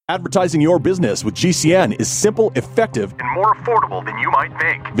Advertising your business with GCN is simple, effective, and more affordable than you might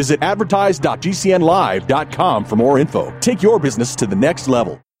think. Visit advertise.gcnlive.com for more info. Take your business to the next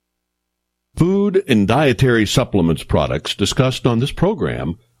level. Food and dietary supplements products discussed on this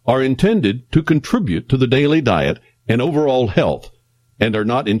program are intended to contribute to the daily diet and overall health and are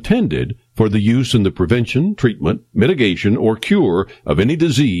not intended for the use in the prevention, treatment, mitigation, or cure of any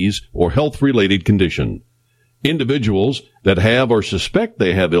disease or health-related condition. Individuals that have or suspect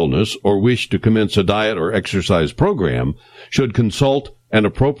they have illness or wish to commence a diet or exercise program should consult an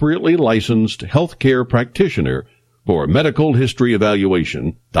appropriately licensed healthcare practitioner for medical history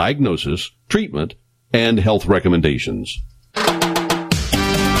evaluation, diagnosis, treatment, and health recommendations.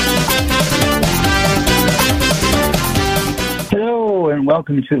 Hello, and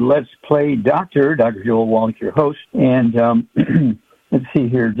welcome to Let's Play Doctor. Dr. Joel Wallach, your host. And let's see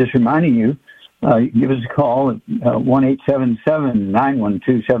here, just reminding you, give us a call at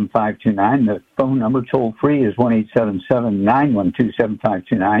 1-877-912-7529. The phone number toll-free is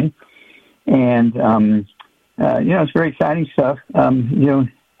 1-877-912-7529. And, it's very exciting stuff.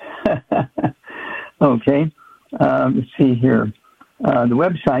 Okay. Let's see here.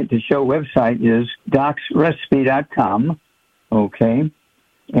 The show website is docsrecipe.com. Okay.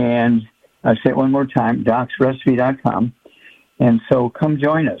 And I say it one more time, docsrecipe.com. And so come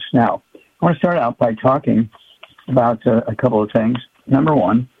join us. Now, I want to start out by talking about a couple of things. Number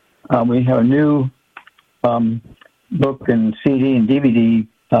one, we have a new book and CD and DVD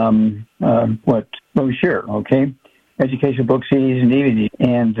brochure, okay? Educational books, CDs, and DVDs.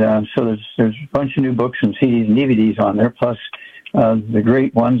 And so there's a bunch of new books and CDs and DVDs on there, plus the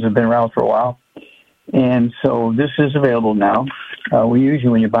great ones have been around for a while. And so this is available now. We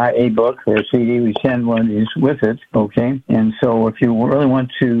usually, when you buy a book or a CD, we send one of these with it, okay? And so if you really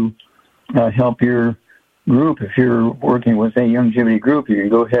want to help your group, if you're working with a longevity group, you can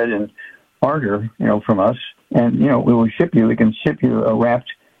go ahead and order, from us, and, we will ship you. We can ship you a wrapped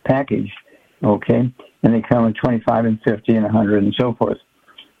package, okay? And they come in 25 and 50 and 100 and so forth.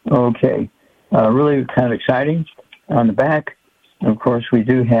 Okay, really kind of exciting. On the back, of course, we've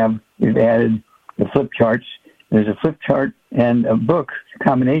added the flip charts. There's a flip chart and a book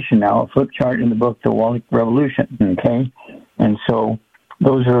combination now, a flip chart and the book, The Wallach Revolution, okay? And so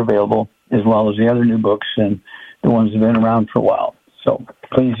those are available, as well as the other new books and the ones that have been around for a while. So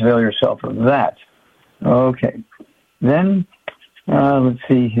please avail yourself of that. Okay. Then, let's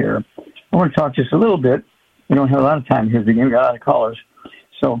see here. I want to talk just a little bit. We don't have a lot of time here at the beginning. We've got a lot of callers.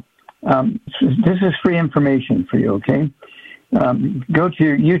 So this is free information for you, okay? Go to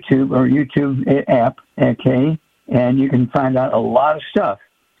your YouTube or YouTube app, okay, and you can find out a lot of stuff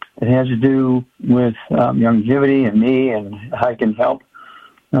that has to do with longevity and me and how I can help.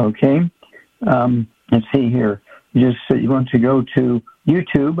 Okay, let's see here. You want to go to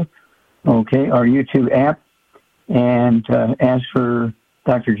YouTube, okay, our YouTube app, and ask for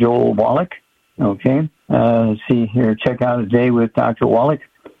Dr. Joel Wallach. Okay, let's see here. Check out A Day with Dr. Wallach,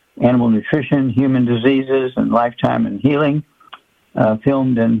 Animal Nutrition, Human Diseases, and Lifetime and Healing,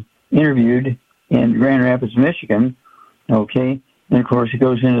 filmed and interviewed in Grand Rapids, Michigan. Okay, and of course it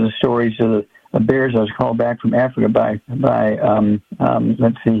goes into the stories of the bears. I was called back from Africa by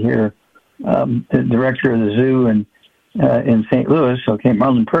let's see here, the director of the zoo in St. Louis, okay,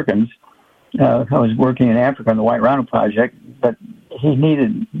 Marlon Perkins. I was working in Africa on the White Rhino Project, but he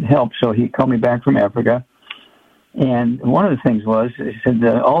needed help, so he called me back from Africa. And one of the things was, he said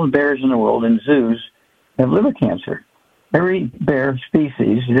that all the bears in the world in zoos have liver cancer. Every bear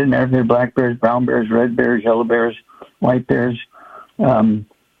species, it didn't matter if they're black bears, brown bears, red bears, yellow bears, white bears,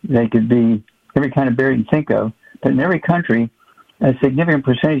 they could be every kind of bear you can think of. But in every country, a significant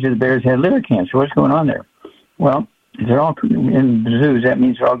percentage of the bears had liver cancer. What's going on there? Well, they're all in the zoos. That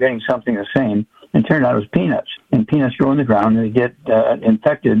means they're all getting something the same. And it turned out it was peanuts. And peanuts grow in the ground, and they get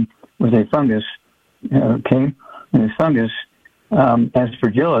infected with a fungus, okay? And this fungus,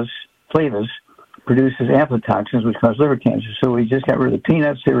 Aspergillus flavus, produces aflatoxins, which cause liver cancer. So we just got rid of the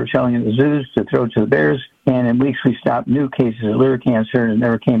peanuts they were selling in the zoos to throw to the bears, and in weeks we stopped new cases of liver cancer, and it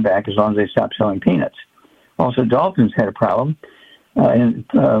never came back as long as they stopped selling peanuts. Also, dolphins had a problem. In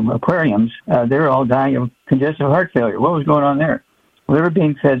aquariums, they were all dying of congestive heart failure. What was going on there? Well, they were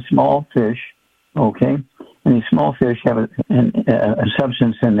being fed small fish, okay, and these small fish have a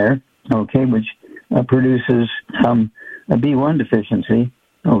substance in there, okay, which produces a B1 deficiency,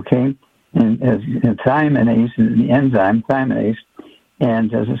 okay, and thymidase, the enzyme thymidase,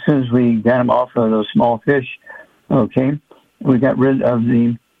 and as soon as we got them off of those small fish, okay, we got rid of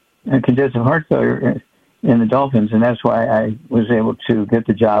the congestive heart failure in the dolphins, and that's why I was able to get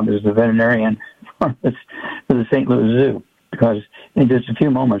the job as the veterinarian for the St. Louis Zoo, because in just a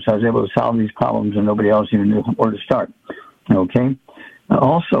few moments I was able to solve these problems and nobody else even knew where to start. Okay.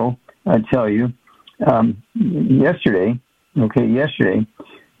 Also, I tell you, yesterday, a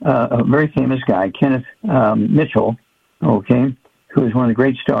very famous guy, Kenneth Mitchell, okay, who is one of the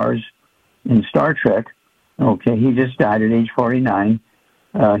great stars in Star Trek, okay, he just died at age 49.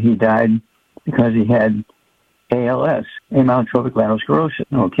 He died because he had ALS, amyotrophic lateral sclerosis,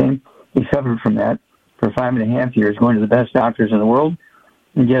 okay. He suffered from that for 5.5 years, going to the best doctors in the world,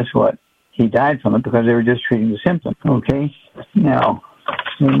 and guess what? He died from it because they were just treating the symptom, okay. Now,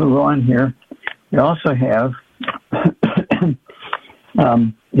 we move on here. We also have,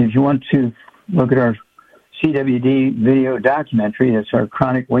 if you want to look at our CWD video documentary, that's our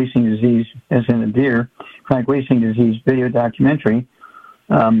chronic wasting disease, as in a deer, chronic wasting disease video documentary,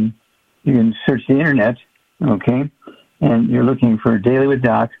 you can search the internet, okay, and you're looking for Daily with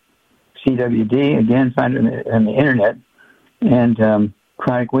Doc, CWD, again, find it on the internet, and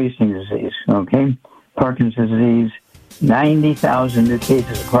chronic wasting disease, okay, Parkinson's disease, 90,000 new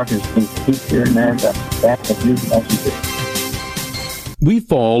cases of Parkinson's disease here in America. That's a huge message. We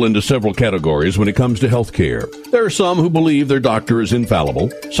fall into several categories when it comes to health care. There are some who believe their doctor is infallible.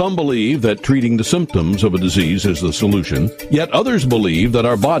 Some believe that treating the symptoms of a disease is the solution. Yet others believe that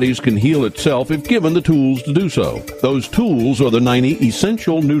our bodies can heal itself if given the tools to do so. Those tools are the 90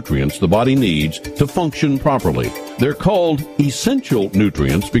 essential nutrients the body needs to function properly. They're called essential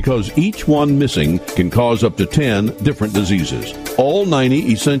nutrients because each one missing can cause up to 10 different diseases. All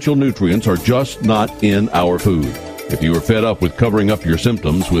 90 essential nutrients are just not in our food. If you are fed up with covering up your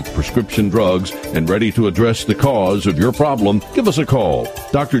symptoms with prescription drugs and ready to address the cause of your problem, give us a call.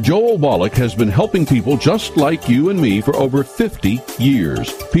 Dr. Joel Wallach has been helping people just like you and me for over 50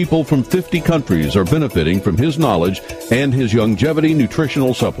 years. People from 50 countries are benefiting from his knowledge and his longevity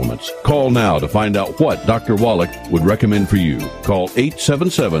nutritional supplements. Call now to find out what Dr. Wallach would recommend for you. Call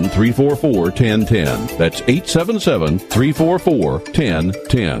 877-344-1010. That's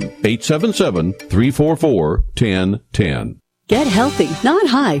 877-344-1010. 877-344-1010. Get healthy, not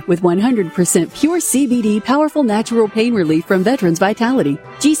high, with 100% pure CBD powerful natural pain relief from Veterans Vitality.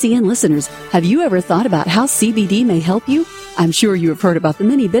 GCN listeners, have you ever thought about how CBD may help you? I'm sure you have heard about the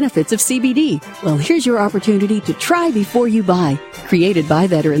many benefits of CBD. Well, here's your opportunity to try before you buy. Created by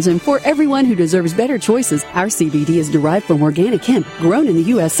veterans and for everyone who deserves better choices, our CBD is derived from organic hemp, grown in the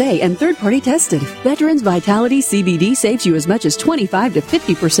USA and third-party tested. Veterans Vitality CBD saves you as much as 25 to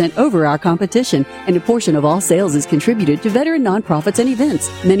 50% over our competition, and a portion of all sales is contributed to veteran nonprofits and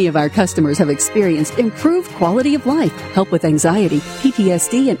events. Many of our customers have experienced improved quality of life, help with anxiety,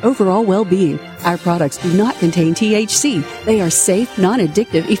 PTSD, and overall well-being. Our products do not contain THC. They are safe,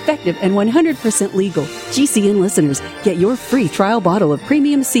 non-addictive, effective, and 100% legal. GCN listeners, get your free trial bottle of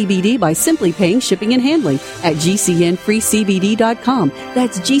premium CBD by simply paying shipping and handling at GCNFreeCBD.com.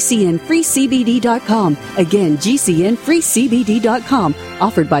 That's GCNFreeCBD.com. Again, GCNFreeCBD.com.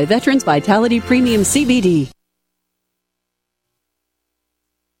 Offered by Veterans Vitality Premium CBD.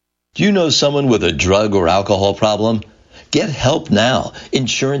 Do you know someone with a drug or alcohol problem? Get help now.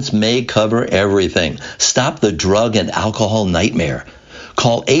 Insurance may cover everything. Stop the drug and alcohol nightmare.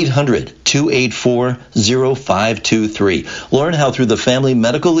 Call 800-284-0523. Learn how through the Family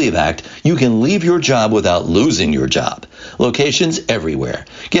Medical Leave Act, you can leave your job without losing your job. Locations everywhere.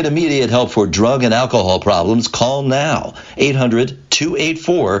 Get immediate help for drug and alcohol problems. Call now.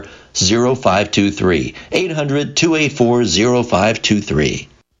 800-284-0523. 800-284-0523.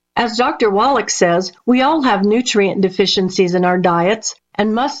 As Dr. Wallach says, we all have nutrient deficiencies in our diets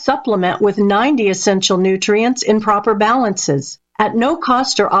and must supplement with 90 essential nutrients in proper balances. At no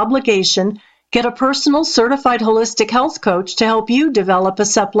cost or obligation, get a personal certified holistic health coach to help you develop a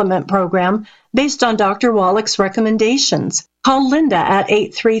supplement program based on Dr. Wallach's recommendations. Call Linda at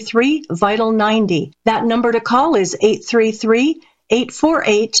 833-VITAL-90. That number to call is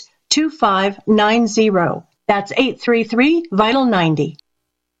 833-848-2590. That's 833-VITAL-90.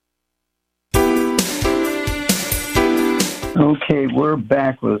 Okay, we're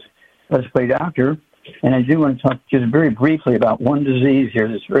back with Let's Play Doctor, and I do want to talk just very briefly about one disease here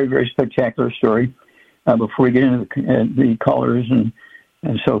that's a very, very spectacular story before we get into the callers and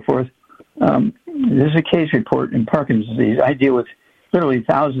so forth. This is a case report in Parkinson's disease. I deal with literally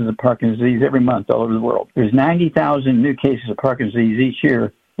thousands of Parkinson's disease every month all over the world. There's 90,000 new cases of Parkinson's disease each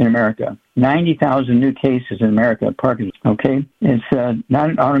year in America. 90,000 new cases in America of Parkinson's, okay? It's not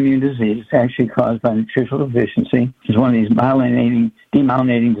an autoimmune disease. It's actually caused by nutritional deficiency. It's one of these demyelinating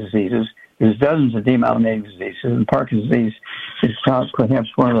diseases. There's dozens of demyelinating diseases, and Parkinson's disease is perhaps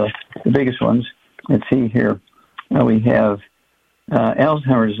one of the biggest ones. Let's see here. We have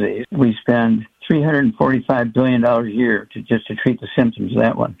Alzheimer's disease. We spend $345 billion a year to treat the symptoms of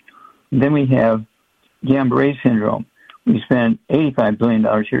that one. And then we have Guillain-Barré syndrome. We spend $85 billion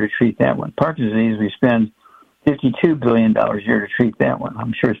a year to treat that one. Parkinson's disease, we spend $52 billion a year to treat that one.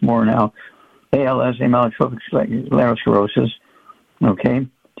 I'm sure it's more now. ALS, amyotrophic lateral sclerosis, okay?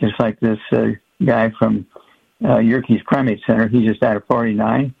 Just like this guy from Yerkes Primate Center, he just died at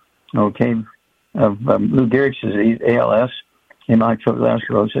 49, okay, of Lou Gehrig's disease, ALS, amyotrophic lateral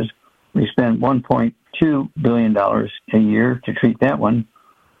sclerosis. We spend $1.2 billion a year to treat that one.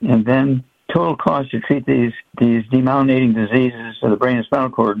 And then total cost to treat these demyelinating diseases of the brain and spinal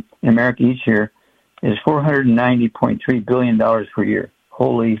cord in America each year is $490.3 billion per year.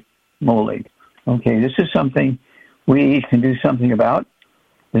 Holy moly. Okay, this is something we can do something about.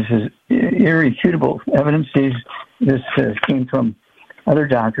 This is irrefutable evidence. This came from other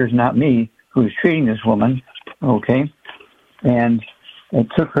doctors, not me, who was treating this woman. Okay, and it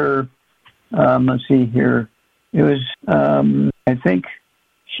took her, let's see here, it was, I think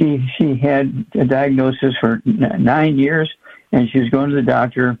she had a diagnosis for 9 years, and she was going to the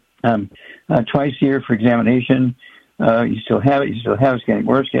doctor twice a year for examination. You still have it, it's getting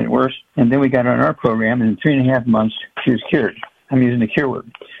worse. And then we got her on our program, and in 3.5 months, she was cured. I'm using the cure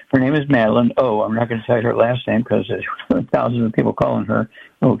word. Her name is Madeline. I'm not going to tell you her last name because there's thousands of people calling her.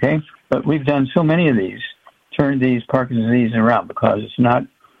 Okay? But we've done so many of these, turned these Parkinson's disease around because it's not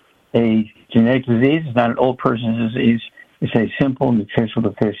a genetic disease, it's not an old person's disease, it's a simple nutritional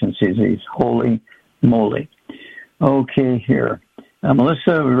deficiency disease. Holy moly. Okay, here.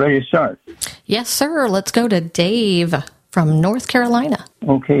 Melissa, we're ready to start. Yes, sir. Let's go to Dave from North Carolina.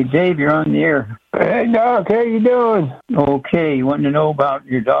 Okay, Dave, you're on the air. Hey, Doc, how you doing? Okay, you want to know about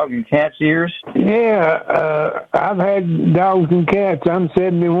your dog and cat's ears? Yeah, I've had dogs and cats. I'm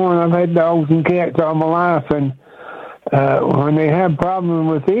 71. I've had dogs and cats all my life, and when they have problems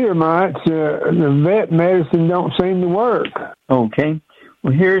with ear mites, the vet medicine don't seem to work. Okay,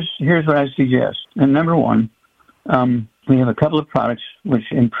 well, here's what I suggest. And number one, we have a couple of products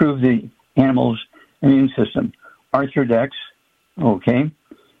which improve the animal's immune system. Arthrodex, okay,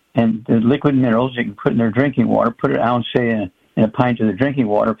 and the liquid minerals you can put in their drinking water, put an ounce, say, in a pint of the drinking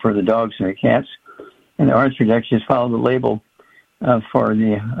water for the dogs and the cats. And the Arthrodex, just follow the label for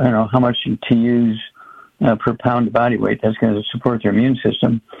the, how much to use per pound of body weight. That's going to support their immune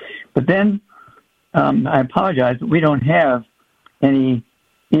system. But then, I apologize, but we don't have any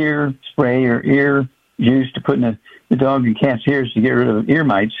ear spray or ear juice to put in the dog and cat's ears to get rid of ear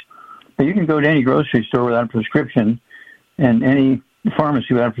mites. But you can go to any grocery store without a prescription and any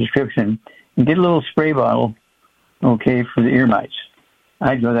pharmacy without a prescription and get a little spray bottle, okay, for the ear mites.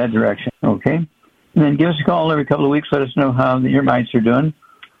 I'd go that direction, okay? And then give us a call every couple of weeks. Let us know how the ear mites are doing.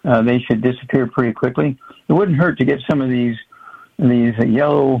 They should disappear pretty quickly. It wouldn't hurt to get some of these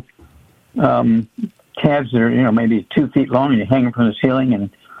yellow tabs that are, maybe 2 feet long, and you hang them from the ceiling, and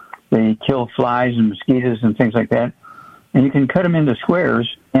they kill flies and mosquitoes and things like that. And you can cut them into squares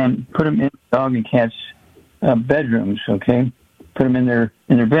and put them in dog and cat's bedrooms, okay? Put them in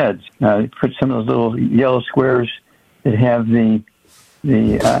their beds. Put some of those little yellow squares that have the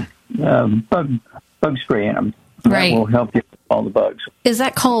bug spray in them. Right. That will help you with all the bugs. Is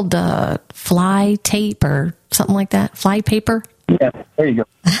that called fly tape or something like that? Fly paper? Yeah, there you go.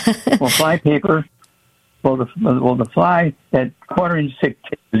 Well, fly paper. Well, the fly, that 1/4-inch thick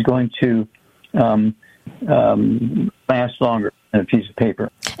tape is going to last longer than a piece of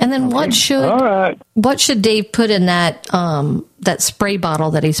paper. And then okay. what should Dave put in that that spray bottle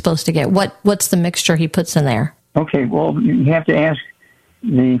that he's supposed to get? What's the mixture he puts in there? Okay, well, you have to ask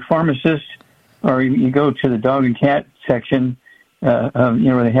the pharmacist, or you go to the dog and cat section,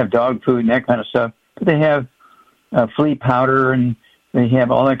 where they have dog food and that kind of stuff. But they have flea powder, and they have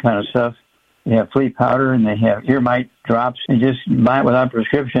all that kind of stuff. They have flea powder, and they have ear mite drops, and just buy it without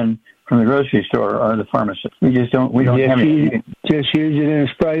prescription from the grocery store or the pharmacist. We don't have it. Just use it in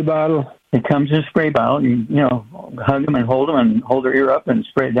a spray bottle? It comes in a spray bottle. You hug them and hold their ear up and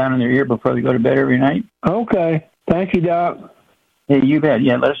spray it down in their ear before they go to bed every night. Okay. Thank you, Doc. Yeah, you bet.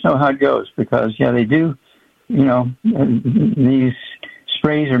 Yeah, let us know how it goes because, they do, these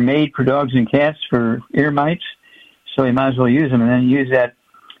sprays are made for dogs and cats for ear mites, so you might as well use them and then use that.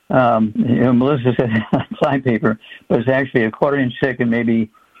 Melissa said fly paper, but it's actually a 1/4-inch thick and maybe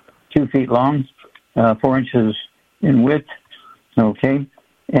 2 feet long, 4 inches in width. Okay,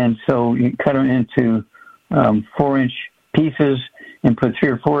 and so you cut them into 4-inch pieces and put 3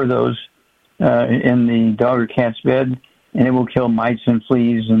 or 4 of those in the dog or cat's bed, and it will kill mites and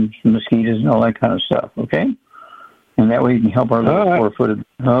fleas and mosquitoes and all that kind of stuff. Okay, and that way you can help our little 4-footed.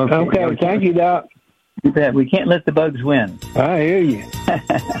 Okay, thank you, Doc. You bet. We can't let the bugs win. I hear you.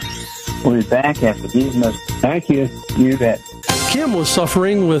 We'll be back after these messages. Thank you. You bet. Kim was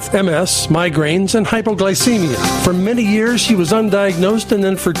suffering with MS, migraines, and hypoglycemia. For many years, she was undiagnosed, and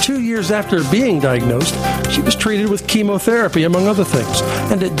then for 2 years after being diagnosed, she was treated with chemotherapy, among other things,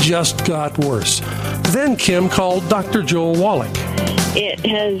 and it just got worse. Then Kim called Dr. Joel Wallach. It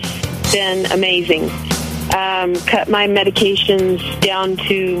has been amazing. Cut my medications down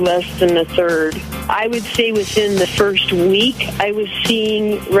to less than a third. I would say within the first week, I was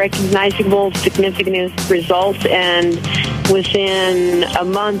seeing recognizable, significant results, and within a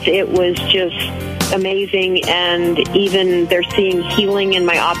month, it was just amazing. And even they're seeing healing in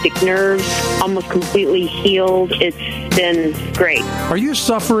my optic nerves, almost completely healed. It's been great. Are you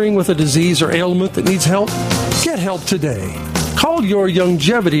suffering with a disease or ailment that needs help? Get help today. Call your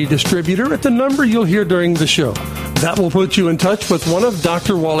Youngevity distributor at the number you'll hear during the show. That will put you in touch with one of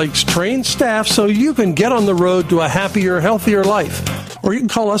Dr. Wallach's trained staff so you can get on the road to a happier, healthier life. Or you can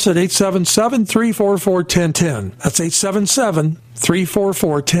call us at 877-344-1010. That's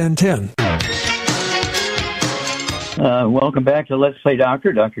 877-344-1010. Welcome back to Let's Play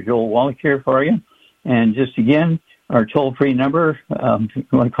Doctor. Dr. Joel Wallach here for you. And just again, our toll-free number, if you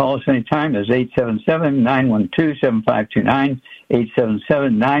want to call us anytime, is 877-912-7529,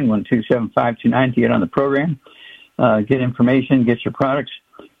 877-912-7529 to get on the program, get information, get your products.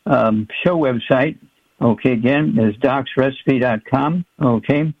 Show website, okay, again, is docsrecipe.com,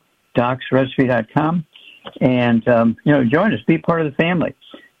 okay, docsrecipe.com. And, join us, be part of the family.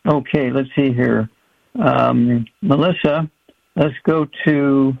 Okay, let's see here. Melissa, let's go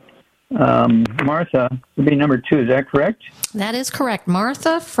to Martha would be number 2. Is that correct? That is correct.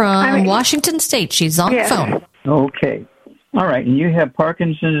 Martha from Washington State. She's on the phone. Okay. All right. And you have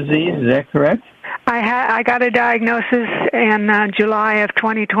Parkinson's disease. Is that correct? I got a diagnosis in July of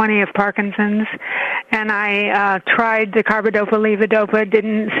 2020 of Parkinson's, and I tried the carbidopa levodopa.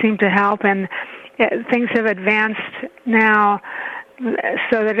 Didn't seem to help, and things have advanced now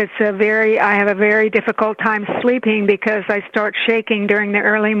so that I have a very difficult time sleeping because I start shaking during the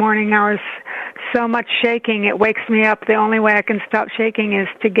early morning hours. So much shaking, it wakes me up. The only way I can stop shaking is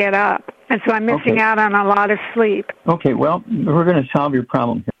to get up. And so I'm missing out on a lot of sleep. Okay, well, we're going to solve your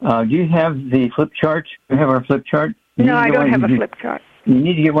problem. Do you have the flip chart? Do you have our flip chart? No, I don't have a flip chart. You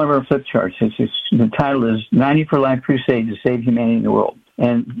need to get one of our flip charts. The title is 90 for Life Crusade to Save Humanity in the World.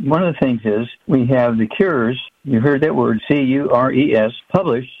 And one of the things is we have the cures, you heard that word, C-U-R-E-S,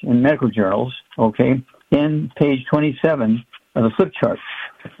 published in medical journals, okay, in page 27 of the flip chart.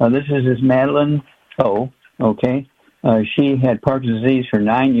 This is Madeline O, okay. She had Parkinson's disease for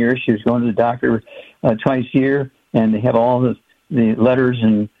 9 years. She was going to the doctor twice a year, and they have all the letters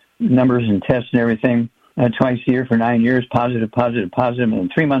and numbers and tests and everything twice a year for 9 years, positive. And in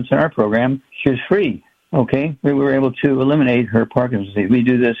 3 months in our program, she was free. Okay, we were able to eliminate her Parkinson's disease. We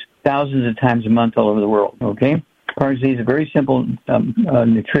do this thousands of times a month all over the world, okay? Parkinson's disease is a very simple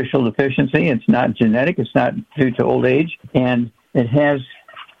nutritional deficiency. It's not genetic. It's not due to old age. And it has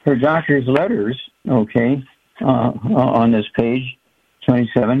her doctor's letters, okay, on this page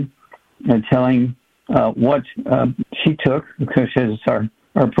 27, telling what she took, because it's our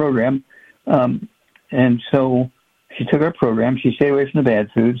program. And so she took our program. She stayed away from the bad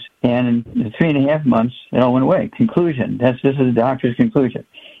foods. And in 3.5 months, it all went away. Conclusion. This is the doctor's conclusion.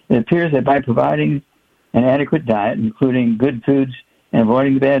 It appears that by providing an adequate diet, including good foods and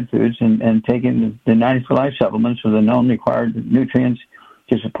avoiding the bad foods, and taking the 90 for Life supplements with the known required nutrients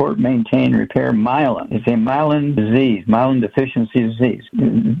to support, maintain, and repair myelin. It's a myelin disease, myelin deficiency disease.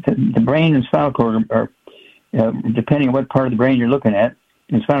 The brain and spinal cord are depending on what part of the brain you're looking at,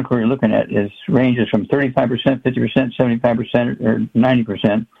 and spinal cord you're looking at ranges from 35%, 50%, 75%, or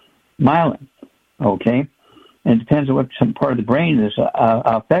 90% myelin, okay? And it depends on what some part of the brain is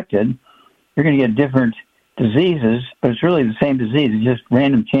affected. You're going to get different diseases, but it's really the same disease. It's just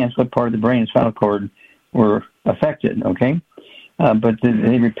random chance what part of the brain and spinal cord were affected, okay? But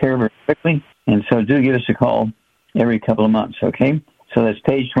they repair very quickly, and so do give us a call every couple of months, okay? So that's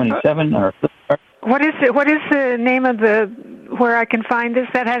page 27. What is the name of where I can find this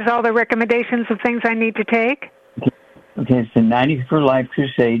that has all the recommendations of things I need to take? Okay, it's the 90 for Life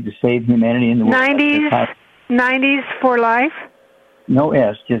Crusade to Save Humanity in the World. 90s for Life? No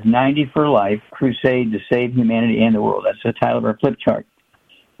S, just 90 for Life Crusade to Save Humanity and the World. That's the title of our flip chart,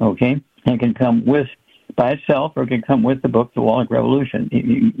 okay? And it can come by itself, or it can come with the book, The Wallach Revolution.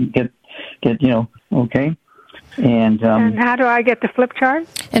 You get okay? And how do I get the flip chart?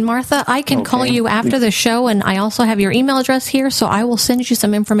 And Martha, I can call you after the show, and I also have your email address here, so I will send you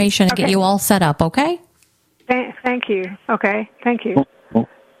some information and get you all set up, okay? Thank you. Okay, thank you. Well,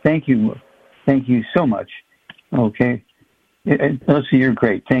 thank you so much. Okay. Melissa, you're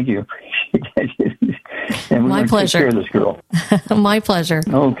great. Thank you. And My pleasure. Take care of this girl. My pleasure.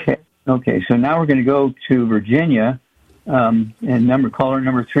 Okay. So now we're going to go to Virginia, and caller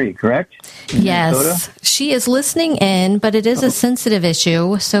number 3, correct? Yes. Minnesota? She is listening in, but it is a sensitive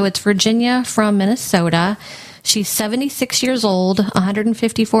issue. So it's Virginia from Minnesota. She's 76 years old,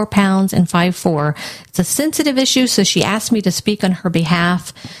 154 pounds, and 5'4". It's a sensitive issue, so she asked me to speak on her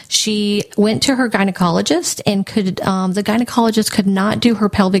behalf. She went to her gynecologist, and the gynecologist could not do her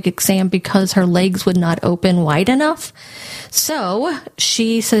pelvic exam because her legs would not open wide enough. So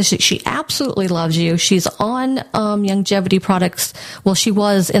she says she absolutely loves you. She's on longevity products. Well, she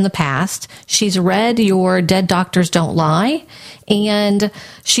was in the past. She's read your Dead Doctors Don't Lie, and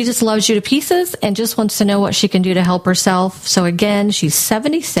she just loves you to pieces and just wants to know what she can do to help herself. So again, she's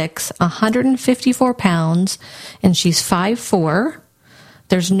 76, 154 pounds, and she's 5'4".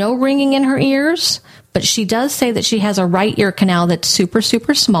 There's no ringing in her ears, but she does say that she has a right ear canal that's super,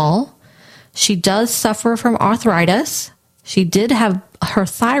 super small. She does suffer from arthritis. She did have her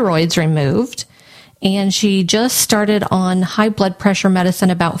thyroids removed, and she just started on high blood pressure medicine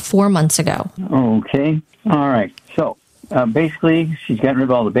about 4 months ago. Okay. All right. So basically, she's gotten rid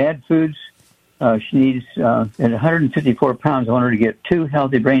of all the bad foods. She needs, at 154 pounds, I want her to get 2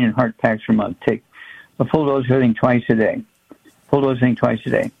 healthy brain and heart packs per month. Take a full dose of everything twice a day.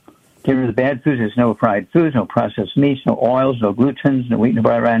 Get rid of the bad foods. There's no fried foods, no processed meats, no oils, no glutens, no wheat, no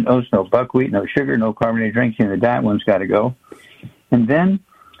brown oats, no buckwheat, no sugar, no carbonated drinks. The diet one's got to go. And then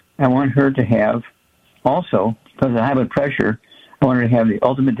I want her to have, also, because of high blood pressure, I want her to have the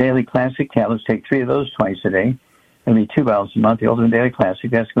Ultimate Daily Classic tablets. Take 3 of those twice a day. It'll be 2 bottles a month. The Ultimate Daily Classic.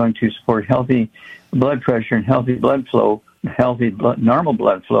 That's going to support healthy blood pressure and healthy blood flow, normal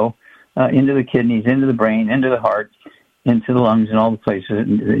blood flow into the kidneys, into the brain, into the heart, into the lungs, and all the places that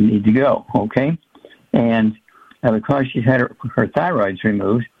need to go. Okay, and because she's had her thyroids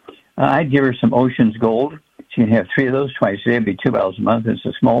removed, I'd give her some Ocean's Gold. She can have 3 of those twice a day. It'd be 2 bottles a month. It's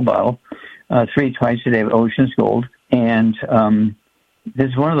a small bottle. 3 twice a day of Ocean's Gold. And this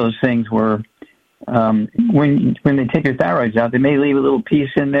is one of those things where when they take your thyroids out, they may leave a little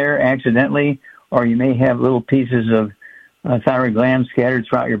piece in there accidentally, or you may have little pieces of thyroid glands scattered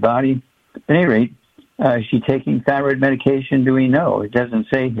throughout your body. At any rate, is she taking thyroid medication? Do we know? It doesn't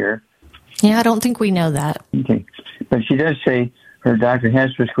say here. Yeah, I don't think we know that. Okay. But she does say her doctor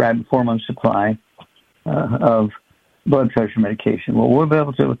has prescribed a 4-month supply of blood pressure medication. Well, we'll be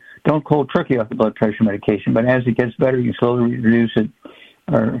able to, don't cold turkey off the blood pressure medication, but as it gets better, you slowly reduce it.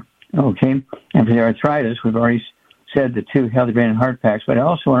 Okay. And for the arthritis, we've already said the 2 healthy brain and heart packs, but I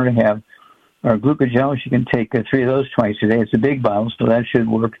also want her to have our glucogel. She can take 3 of those twice a day. It's a big bottle, so that should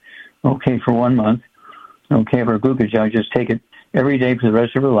work okay for 1 month. Okay, for glucogel, just take it every day for the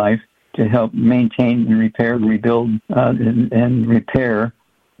rest of her life to help maintain and repair, rebuild, and repair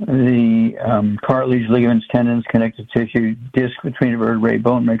the cartilage, ligaments, tendons, connective tissue, disc between the vertebrae,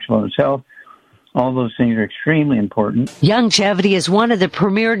 bone, bone itself. All those things are extremely important. Longevity is one of the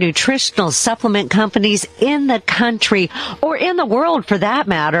premier nutritional supplement companies in the country, or in the world for that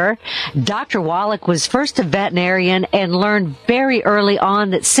matter. Dr. Wallach was first a veterinarian and learned very early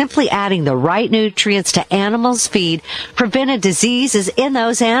on that simply adding the right nutrients to animals' feed prevented diseases in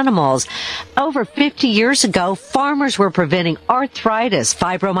those animals. Over 50 years ago, farmers were preventing arthritis,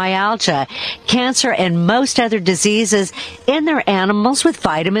 fibromyalgia, cancer, and most other diseases in their animals with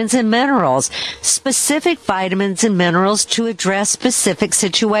vitamins and minerals. Specific vitamins and minerals to address specific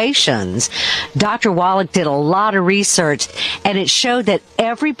situations. Dr. Wallach did a lot of research, and it showed that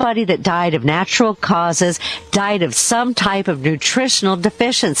everybody that died of natural causes died of some type of nutritional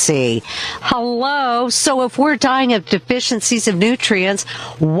deficiency. Hello? So if we're dying of deficiencies of nutrients,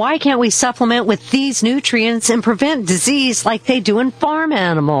 why can't we supplement with these nutrients and prevent disease like they do in farm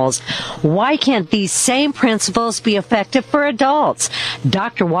animals? Why can't these same principles be effective for adults?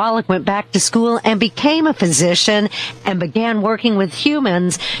 Dr. Wallach went back to school and became a physician and began working with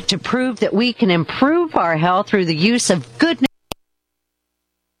humans to prove that we can improve our health through the use of good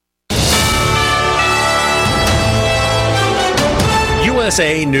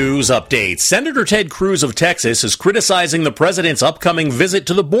USA News Update. Senator Ted Cruz of Texas is criticizing the president's upcoming visit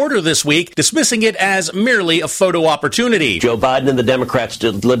to the border this week, dismissing it as merely a photo opportunity. Joe Biden and the Democrats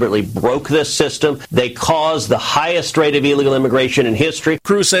deliberately broke this system. They caused the highest rate of illegal immigration in history.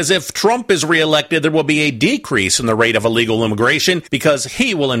 Cruz says if Trump is reelected, there will be a decrease in the rate of illegal immigration because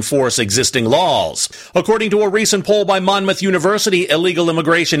he will enforce existing laws. According to a recent poll by Monmouth University, illegal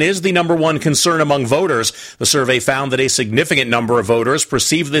immigration is the #1 concern among voters. The survey found that a significant number of voters voters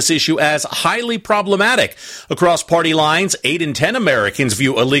perceive this issue as highly problematic. Across party lines, 8 in 10 Americans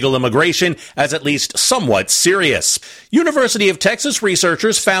view illegal immigration as at least somewhat serious. University of Texas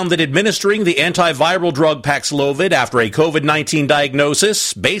researchers found that administering the antiviral drug Paxlovid after a COVID-19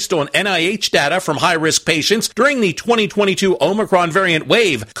 diagnosis, based on NIH data from high-risk patients during the 2022 Omicron variant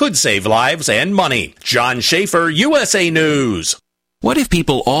wave, could save lives and money. John Schaefer, USA News. What if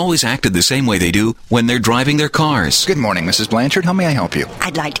people always acted the same way they do when they're driving their cars? Good morning, Mrs. Blanchard. How may I help you?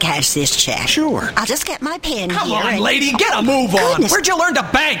 I'd like to cash this check. Sure. I'll just get my pen Come here. on, lady, get a move on. Goodness. Where'd you learn to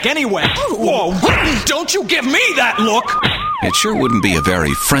bank anyway? Whoa, don't you give me that look. It sure wouldn't be a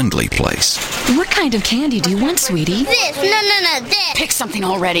very friendly place. What kind of candy do you want, sweetie? This. No, this. Pick something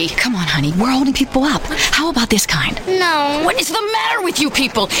already. Come on, honey. We're holding people up. How about this kind? No. What is the matter with you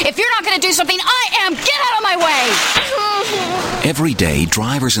people? If you're not going to do something, I am. Get out of my way. Every day,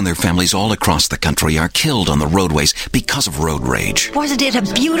 drivers and their families all across the country are killed on the roadways because of road rage. Wasn't it a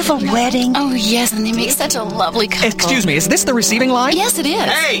beautiful wedding? Oh, yes, and they make such a lovely couple. Excuse me, is this the receiving line? Yes, it is.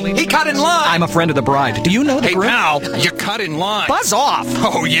 Hey, he cut in line. I'm a friend of the bride. Do you know the Hey, groom? pal, you cut in line. Buzz off.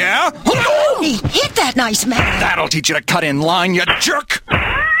 Oh, yeah? He hit that nice man. That'll teach you to cut in line, you jerk!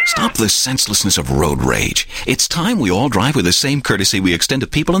 Stop the senselessness of road rage. It's time we all drive with the same courtesy we extend to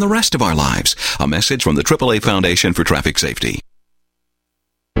people in the rest of our lives. A message from the AAA Foundation for Traffic Safety.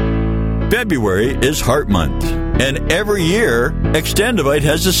 February is Heart Month, and every year, Extendivite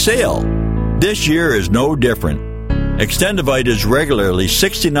has a sale. This year is no different. Extendivite is regularly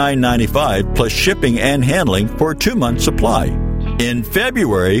 $69.95 plus shipping and handling for a 2-month supply. In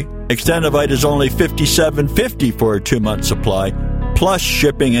February, Extendivite is only $57.50 for a 2-month supply plus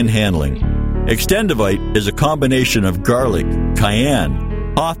shipping and handling. Extendivite is a combination of garlic,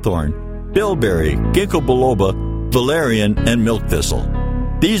 cayenne, hawthorn, bilberry, ginkgo biloba, valerian, and milk thistle.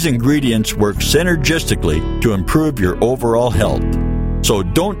 These ingredients work synergistically to improve your overall health. So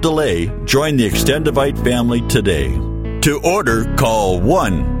don't delay. Join the Extendivite family today. To order, call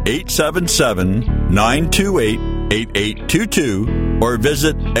 1-877-928-8822 or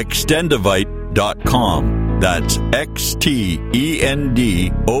visit extendivite.com. That's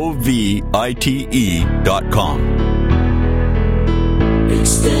XTENDOVITE.com.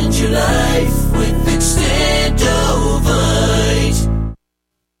 Extend your life with Extendovite.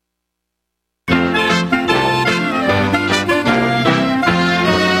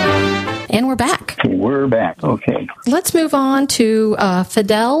 And we're back. We're back. Okay. Let's move on to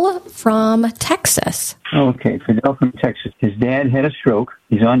Fidel from Texas. Okay, Fidel from Texas. His dad had a stroke.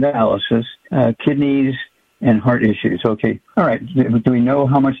 He's on dialysis, kidneys, and heart issues. Okay. All right. Do we know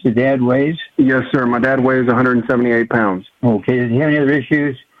how much the dad weighs? Yes, sir. My dad weighs 178 pounds. Okay. Does he have any other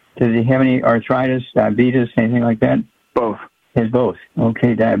issues? Does he have any arthritis, diabetes, anything like that? Both. He has both.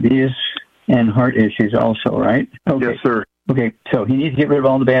 Okay. Diabetes and heart issues also, right? Okay. Yes, sir. Okay, so he needs to get rid of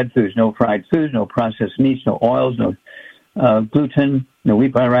all the bad foods. No fried foods, no processed meats, no oils, no gluten, no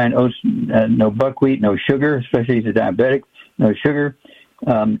wheat, rye, oats, no buckwheat, no sugar, especially if he's a diabetic, no sugar,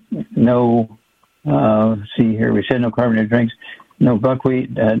 see here, we said no carbonated drinks, no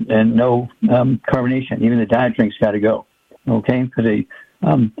buckwheat, and no carbonation. Even the diet drinks got to go, okay? Because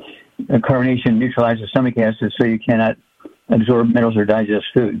carbonation neutralizes stomach acid, so you cannot absorb minerals or digest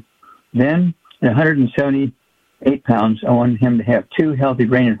food. Then, at 178 pounds, I want him to have 2 healthy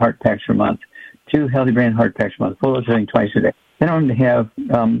brain and heart packs per month. 2 healthy brain and heart packs per month, full of something twice a day. Then I want him to have,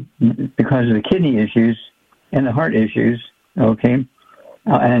 because of the kidney issues and the heart issues, okay,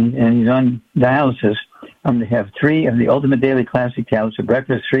 and he's on dialysis, I'm going to have 3 of the Ultimate Daily Classic tablets for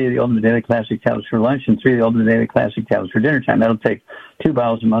breakfast, 3 of the Ultimate Daily Classic tablets for lunch, and 3 of the Ultimate Daily Classic tablets for dinner time. That'll take 2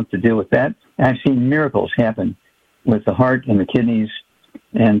 bottles a month to deal with that. And I've seen miracles happen with the heart and the kidneys,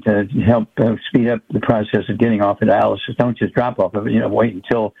 and to help speed up the process of getting off of dialysis. Don't just drop off of it. Wait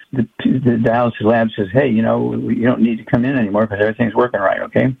until the dialysis lab says, hey, you don't need to come in anymore because everything's working right,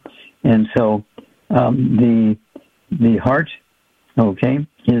 okay? And so the heart, okay,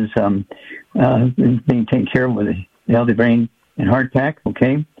 is being taken care of with the Healthy Brain and Heart Pack,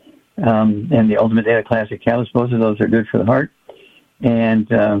 okay? And the Ultimate Daily Classic tablets, both of those are good for the heart. And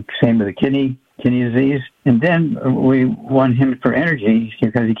same with the kidney disease. And then we want him for energy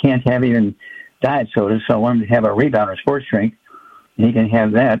because he can't have even diet soda, so I want him to have a Rebound or sports drink. And he can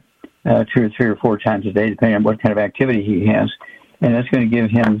have that 2 or 3 or 4 times a day, depending on what kind of activity he has. And that's going to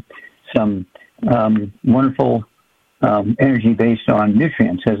give him some wonderful energy based on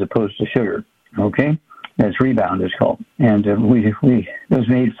nutrients as opposed to sugar. Okay? That's Rebound, it's called. And it was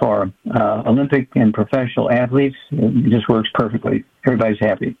made for Olympic and professional athletes. It just works perfectly. Everybody's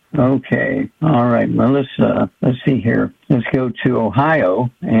happy. Okay. All right. Well, let's see here. Let's go to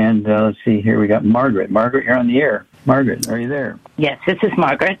Ohio. And let's see here. We got Margaret. Margaret, you're on the air. Margaret, are you there? Yes, this is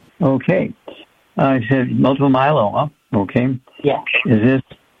Margaret. Okay. I said multiple myeloma. Okay. Yes. Is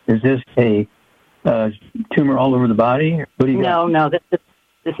this a tumor all over the body? What do you got? No, this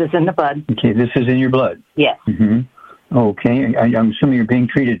is in the blood. Okay, this is in your blood. Yes. Mm-hmm. Okay, I'm assuming you're being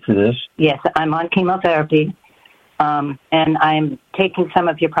treated for this. Yes, I'm on chemotherapy, and I'm taking some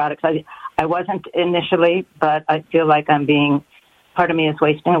of your products. I wasn't initially, but I feel like part of me is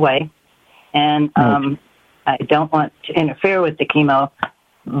wasting away, and I don't want to interfere with the chemo,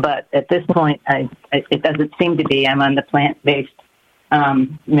 but at this point, it doesn't seem to be. I'm on the plant-based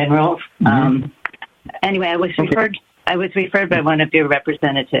minerals. Anyway, I was referred by one of your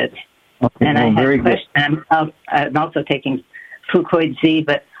representatives, and I had a question. I'm also taking Fucoid Z,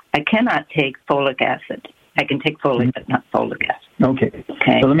 but I cannot take folic acid. I can take folic, but not folic acid. Okay.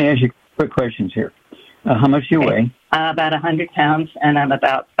 So let me ask you quick questions here. How much do you weigh? About 100 pounds, and I'm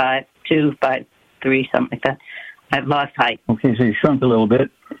about 5'2", 5'3", something like that. I've lost height. Okay, so you shrunk a little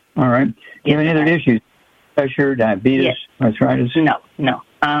bit. All right. Do you have any other issues? Pressure, diabetes, arthritis? No.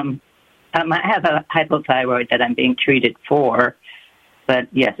 I have a hypothyroid that I'm being treated for, but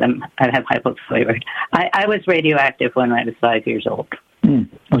yes, I have hypothyroid. I was radioactive when I was 5 years old. Oh,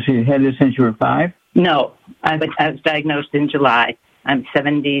 so you had this since you were 5? No, I was diagnosed in July. I'm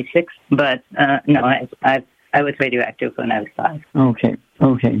 76, but no, I was radioactive when I was 5. Okay.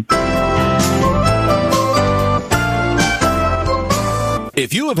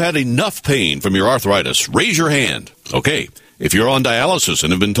 If you have had enough pain from your arthritis, raise your hand. Okay. If you're on dialysis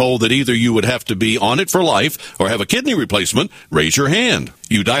and have been told that either you would have to be on it for life or have a kidney replacement, raise your hand.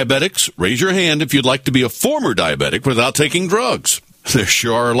 You diabetics, raise your hand if you'd like to be a former diabetic without taking drugs. There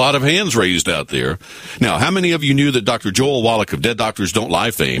sure are a lot of hands raised out there. Now, how many of you knew that Dr. Joel Wallach of Dead Doctors Don't Lie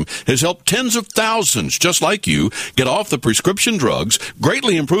fame has helped tens of thousands just like you get off the prescription drugs,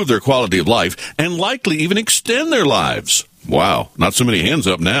 greatly improve their quality of life, and likely even extend their lives? Wow, not so many hands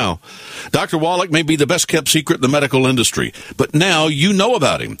up now. Dr. Wallach may be the best-kept secret in the medical industry, but now you know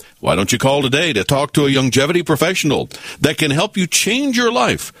about him. Why don't you call today to talk to a longevity professional that can help you change your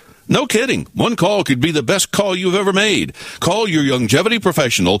life? No kidding. One call could be the best call you've ever made. Call your longevity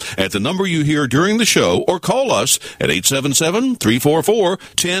professional at the number you hear during the show or call us at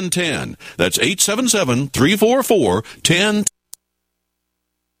 877-344-1010. That's 877-344-1010.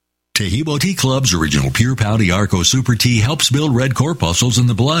 Tehebo Tea Club's original Pure Pouty Arco Super Tea helps build red corpuscles in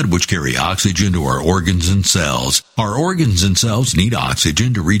the blood, which carry oxygen to our organs and cells. Our organs and cells need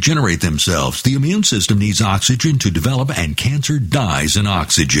oxygen to regenerate themselves. The immune system needs oxygen to develop, and cancer dies in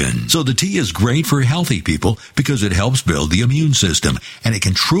oxygen. So the tea is great for healthy people because it helps build the immune system, and it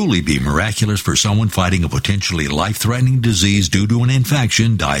can truly be miraculous for someone fighting a potentially life-threatening disease due to an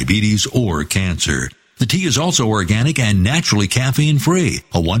infection, diabetes, or cancer. The tea is also organic and naturally caffeine-free.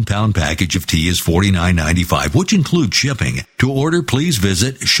 A 1-pound package of tea is $49.95, which includes shipping. To order, please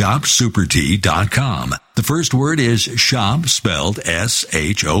visit shopsupertea.com. The first word is shop, spelled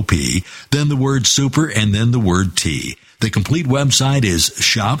S-H-O-P, then the word super, and then the word tea. The complete website is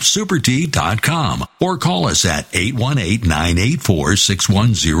shopsupertea.com, or call us at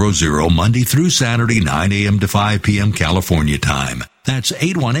 818-984-6100 Monday through Saturday, 9 a.m. to 5 p.m. California time. That's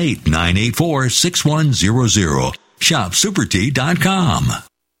 818-984-6100. ShopSuperTea.com.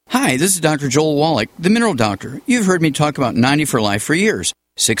 Hi, this is Dr. Joel Wallach, the Mineral Doctor. You've heard me talk about 90 for Life for years.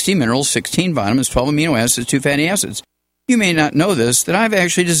 60 minerals, 16 vitamins, 12 amino acids, 2 fatty acids. You may not know this, that I've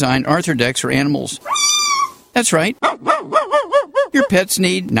actually designed Arthrodex for animals. That's right. Your pets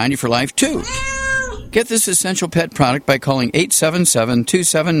need 90 for Life, too. Get this essential pet product by calling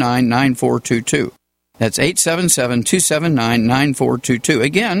 877-279-9422. That's 877-279-9422.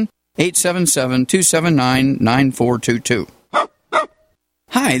 Again, 877-279-9422.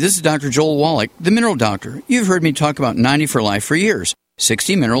 Hi, this is Dr. Joel Wallach, the Mineral Doctor. You've heard me talk about 90 for Life for years.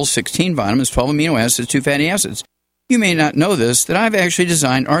 60 minerals, 16 vitamins, 12 amino acids, 2 fatty acids. You may not know this, that I've actually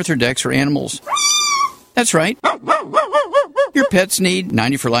designed Arthrodex for animals. That's right. Your pets need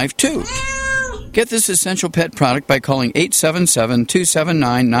 90 for Life, too. Get this essential pet product by calling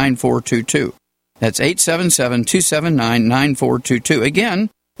 877-279-9422. That's 877-279-9422. Again,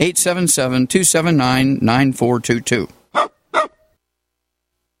 877-279-9422.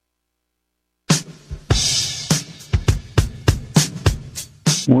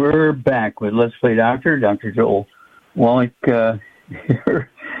 We're back with Let's Play Doctor, Dr. Joel Wallach here.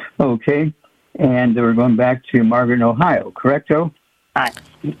 Okay. And we're going back to Margaret in Ohio, correct, Joe? Hi.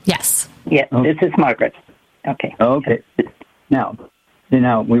 Yes. Yes, okay. This is Margaret. Okay. Okay. Now,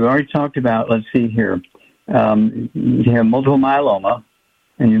 we've already talked about, let's see here, you have multiple myeloma,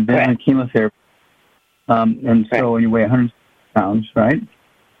 and you've been on chemotherapy, and so you weigh 100 pounds, right?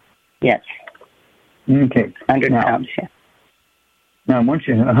 Yes. Okay. 100 pounds, yeah. Now, I want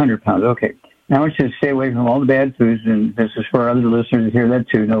you 100 pounds. Okay. Now, I want you to stay away from all the bad foods, and this is for other listeners to hear that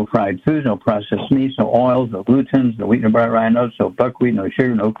too. No fried foods, no processed meats, no oils, no glutens, no wheat, no bright rye nuts, no buckwheat, no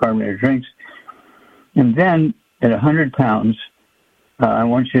sugar, no carbonated drinks. And then at 100 pounds, I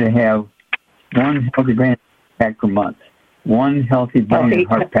want you to have one healthy brain pack per month. One healthy brain and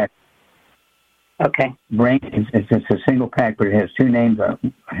heart pack. Okay. Brain, it's a single pack, but it has two names, a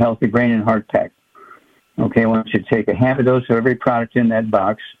healthy brain and heart pack. Okay, I want you to take a half a dose of every product in that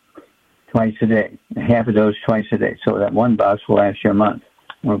box twice a day. A half a dose twice a day. So that one box will last you a month.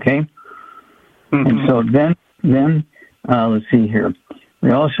 Okay? Mm-hmm. And so then let's see here.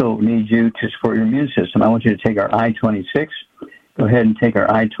 We also need you to support your immune system. I want you to take our I-26. Go ahead and take our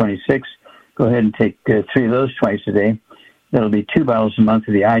I-26. Go ahead and take 3 of those twice a day. That'll be 2 bottles a month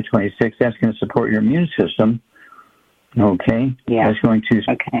of the I-26. That's going to support your immune system. Okay? Yeah. That's going to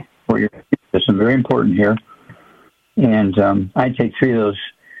support your immune system. Very important here. And I take 3 of those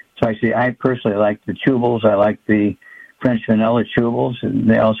twice a day. I personally like the chewables. I like the French vanilla chewables. And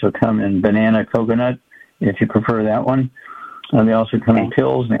they also come in banana coconut, if you prefer that one. They also come in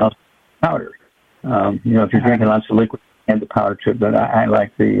pills, and they also come in powder. If you're drinking lots of liquid, add the powder to it. But I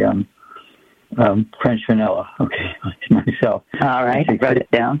like the French vanilla, myself. All right, wrote it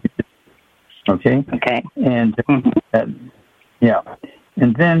down. Okay. Okay. And,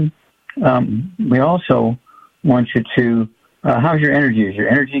 and then we also want you to, how's your energy? Is your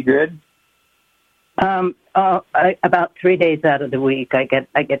energy good? About 3 days out of the week, I get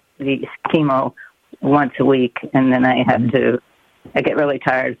the chemo once a week, and then I have I get really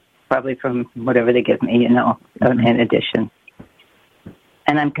tired, probably from whatever they give me, in addition.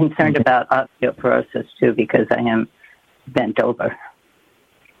 And I'm concerned about osteoporosis, too, because I am bent over.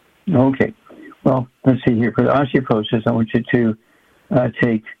 Okay. Well, let's see here. For the osteoporosis, I want you to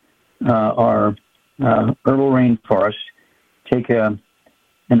take our herbal rainforest. Take an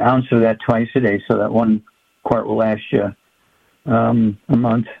ounce of that twice a day, so that 1 quart will last you a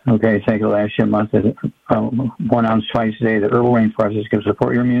month. Okay, take it will last you a month. 1 ounce twice a day. The herbal rainforest is going to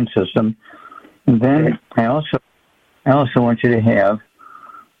support your immune system. And then I also want you to have,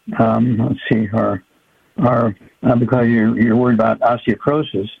 let's see, because you're worried about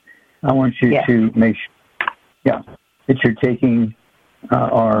osteoporosis, I want you to make sure, that you're taking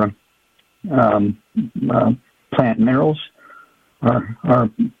our plant minerals, our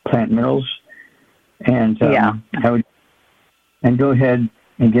plant minerals, and and go ahead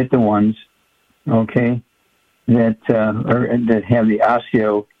and get the ones, okay, that have the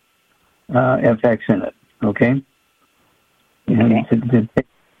Osteo FX in it, okay, and to take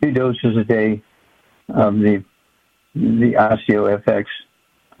 2 doses a day of the Osteo FX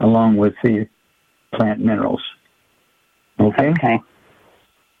along with the plant minerals, okay. Okay.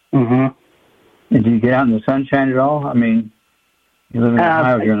 Mhm. And do you get out in the sunshine at all? I mean, you live in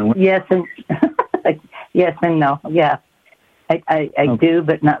Ohio during the winter. Yes and yes and no. Yeah, I do,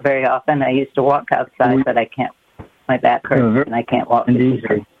 but not very often. I used to walk outside, but I can't. My back hurts, and I can't walk.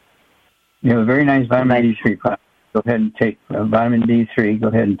 D3. You have a very nice vitamin D3 product. Go ahead and take vitamin D3. Go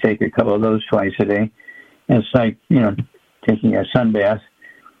ahead and take a couple of those twice a day. And it's like taking a sun bath.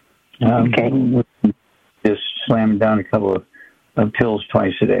 Just slamming down a couple of pills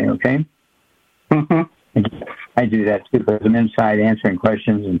twice a day. Okay. Mm-hmm. I do that too, because I'm inside answering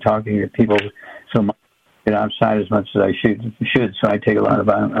questions and talking to people so much. Get outside as much as I should. So I take a lot of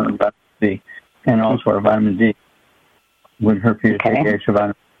vitamin D, and also our vitamin D. Wouldn't hurt for you to take extra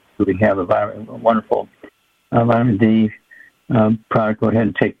vitamin D. We have a wonderful vitamin D product. Go ahead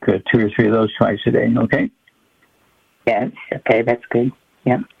and take 2 or 3 of those twice a day. Okay. Yes. Okay, that's good.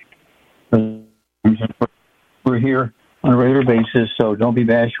 Yeah. We're here on a regular basis, so don't be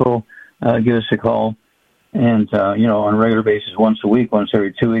bashful. Give us a call. And, on a regular basis, once a week, once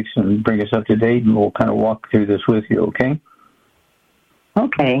every 2 weeks, and bring us up to date, and we'll kind of walk through this with you, okay?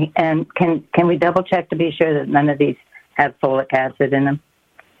 Okay. And can we double-check to be sure that none of these have folic acid in them?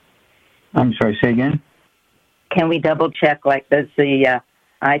 I'm sorry, say again? Can we double-check, like, does the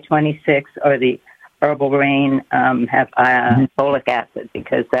I-26 or the Herbal Rain have folic acid?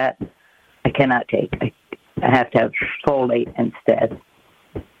 Because that I cannot take. I have to have folate instead.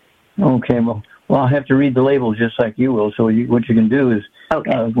 Okay, well, I'll have to read the label just like you will. So what you can do is,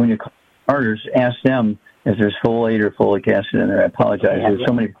 when you call starters, ask them if there's folate or folic acid in there. I apologize. There's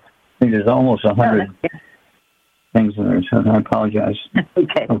so many. I think there's almost 100 things in there, so I apologize.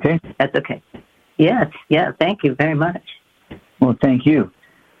 Okay. Okay? That's okay. Yes. Yeah, thank you very much. Well, thank you.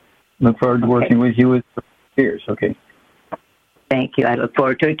 Look forward to working with you with years. Okay. Thank you. I look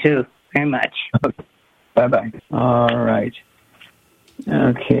forward to it, too, very much. Okay. Bye-bye. All right.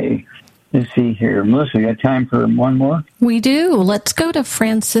 Okay. Let's see here. Melissa, you got time for one more? We do. Let's go to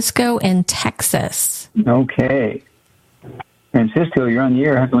Francisco in Texas. Okay. Francisco, you're on the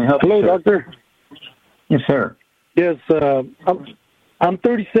air. How can we help Hello, you, sir? doctor. Yes, sir. Yes, I'm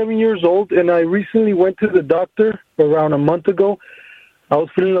 37 years old, and I recently went to the doctor around a month ago. I was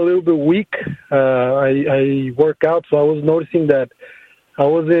feeling a little bit weak. I work out, so I was noticing that I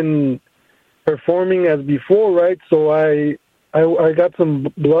wasn't performing as before, right? So I got some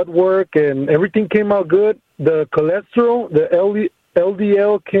blood work, and everything came out good. The cholesterol, the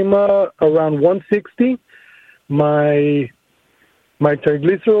LDL came out around 160. My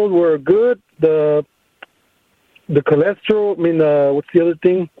triglycerides were good. The cholesterol, what's the other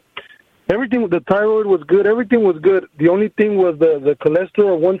thing? Everything, the thyroid was good. Everything was good. The only thing was the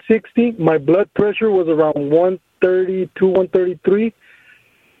cholesterol 160. My blood pressure was around 132, 133.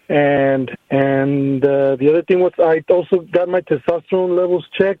 And the other thing was I also got my testosterone levels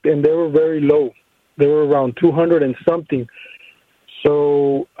checked, and they were very low. They were around 200 and something.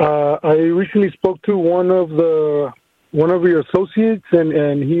 So I recently spoke to one of your associates,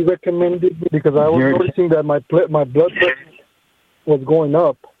 and he recommended me because I was noticing that my blood pressure was going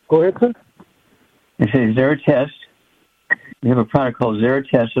up. Go ahead, sir. It's a Zerotest. We have a product called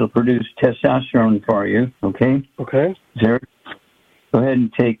Zerotest. It'll produce testosterone for you. Okay. Okay. Go ahead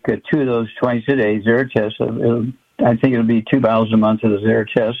and take 2 of those twice a day. Zerotest. I think it'll be 2 bottles a month of the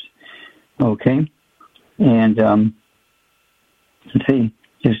Zerotest. Okay. And let's see.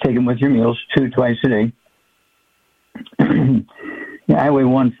 Just take them with your meals. 2 twice a day. Yeah, I weigh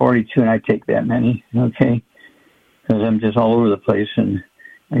 142, and I take that many. Okay. Because I'm just all over the place, and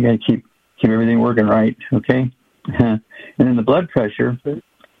I got to keep everything working right, okay? And then the blood pressure,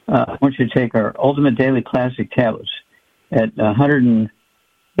 I want you to take our Ultimate Daily Classic tablets at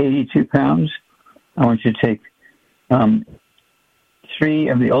 182 pounds. I want you to take 3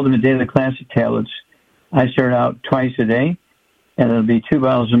 of the Ultimate Daily Classic tablets. I start out twice a day, and it'll be 2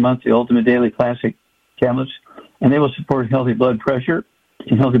 bottles a month, the Ultimate Daily Classic tablets, and they will support healthy blood pressure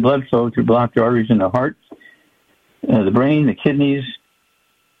and healthy blood flow through blocked arteries in the heart, the brain, the kidneys,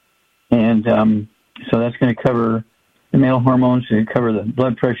 and so that's going to cover the male hormones, and cover the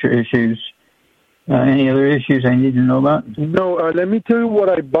blood pressure issues. Any other issues I need to know about? No, let me tell you what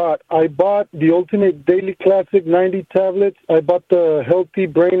I bought. I bought the Ultimate Daily Classic 90 tablets. I bought the Healthy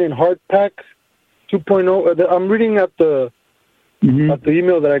Brain and Heart Packs 2.0. I'm reading at the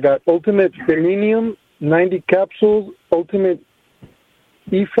email that I got. Ultimate Selenium 90 capsules, Ultimate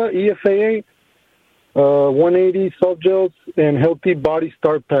EFA 180 soft gels, and Healthy Body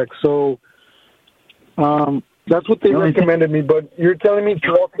Start Pack. So that's what they recommended me. But you're telling me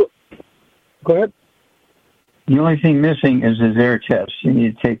to also... Go ahead. The only thing missing is the Zerotest. You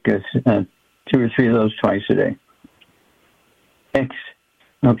need to take 2 or 3 of those twice a day. X-test,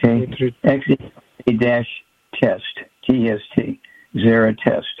 T-E-S-T,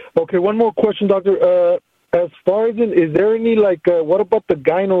 Zerotest. Okay, one more question, doctor. As far as is there any, what about the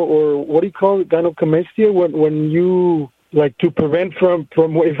gyno, or what do you call it, gynecomastia, when you, to prevent from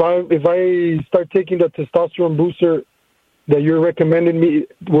if I start taking the testosterone booster that you're recommending me,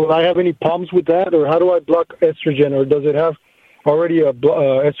 will I have any problems with that, or how do I block estrogen, or does it have already a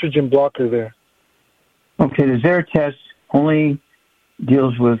estrogen blocker there? Okay, the Zerotest only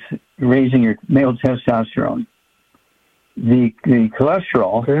deals with raising your male testosterone. The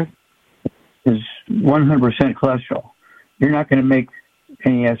cholesterol is 100% cholesterol. You're not going to make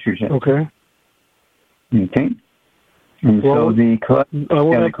any estrogen. Okay. And so the cholesterol...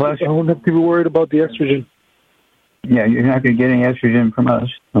 I won't have to be worried about the estrogen. Yeah, you're not going to get any estrogen from us,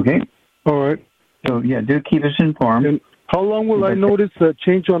 okay? All right. So, yeah, do keep us informed. And how long will I notice a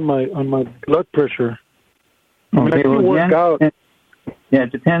change on my blood pressure? I can work out. Yeah,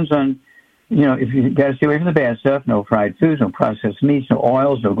 it depends on, if you got to stay away from the bad stuff, no fried foods, no processed meats, no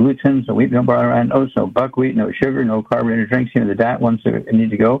oils, no gluten, no wheat, no brown oats, no buckwheat, no sugar, no carbonated drinks, the diet ones that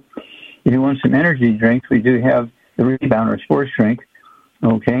need to go. If you want some energy drinks, we do have the Rebounder sports drink,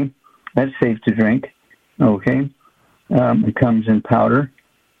 okay? That's safe to drink, okay? It comes in powder,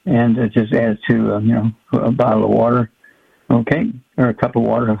 and it just adds to, a bottle of water, okay? Or a cup of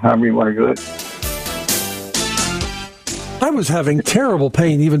water, however you want to do it. I was having terrible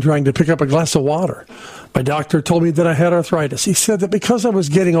pain even trying to pick up a glass of water. My doctor told me that I had arthritis. He said that because I was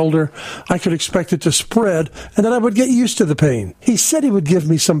getting older, I could expect it to spread and that I would get used to the pain. He said he would give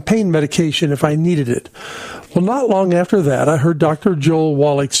me some pain medication if I needed it. Well, not long after that, I heard Dr. Joel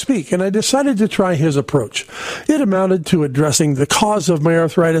Wallach speak, and I decided to try his approach. It amounted to addressing the cause of my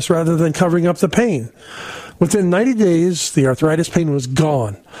arthritis rather than covering up the pain. Within 90 days, the arthritis pain was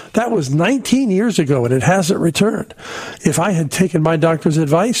gone. That was 19 years ago, and it hasn't returned. If I had taken my doctor's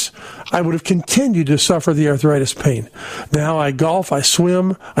advice, I would have continued to suffer the arthritis pain. Now I golf, I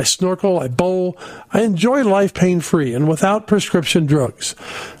swim, I snorkel, I bowl. I enjoy life pain-free and without prescription drugs.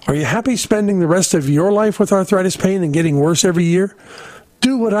 Are you happy spending the rest of your life with arthritis pain and getting worse every year?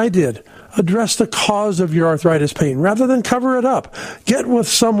 Do what I did. Address the cause of your arthritis pain rather than cover it up. Get with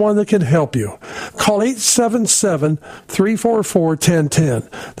someone that can help you. Call 877-344-1010.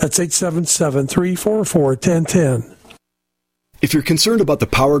 That's 877-344-1010. If you're concerned about the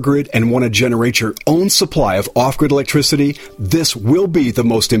power grid and want to generate your own supply of off-grid electricity, this will be the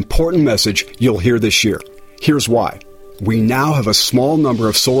most important message you'll hear this year. Here's why. We now have a small number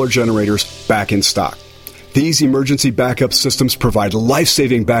of solar generators back in stock. These emergency backup systems provide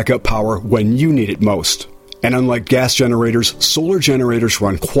life-saving backup power when you need it most. And unlike gas generators, solar generators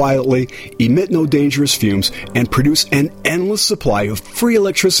run quietly, emit no dangerous fumes, and produce an endless supply of free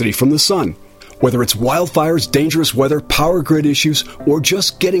electricity from the sun. Whether it's wildfires, dangerous weather, power grid issues, or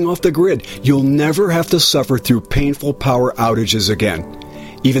just getting off the grid, you'll never have to suffer through painful power outages again.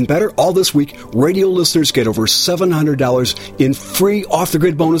 Even better, all this week, radio listeners get over $700 in free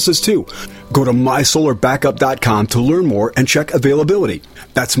off-the-grid bonuses, too. Go to mysolarbackup.com to learn more and check availability.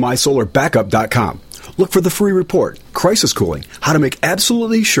 That's mysolarbackup.com. Look for the free report, Crisis Cooling, how to make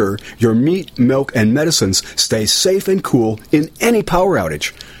absolutely sure your meat, milk, and medicines stay safe and cool in any power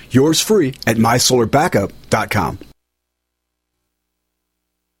outage. Yours free at mysolarbackup.com.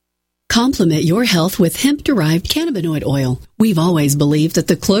 Complement your health with hemp-derived cannabinoid oil. We've always believed that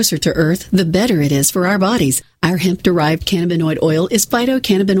the closer to Earth, the better it is for our bodies. Our hemp-derived cannabinoid oil is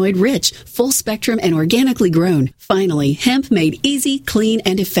phytocannabinoid-rich, full-spectrum, and organically grown. Finally, hemp made easy, clean,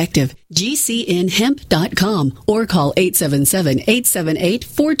 and effective. GCNhemp.com or call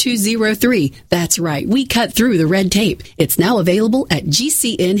 877-878-4203. That's right, we cut through the red tape. It's now available at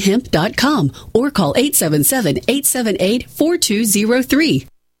GCNhemp.com or call 877-878-4203.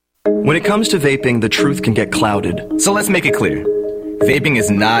 When it comes to vaping, the truth can get clouded. So let's make it clear. Vaping is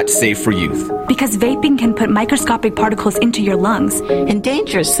not safe for youth. Because vaping can put microscopic particles into your lungs. And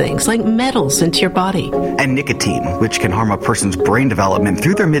dangerous things like metals into your body. And nicotine, which can harm a person's brain development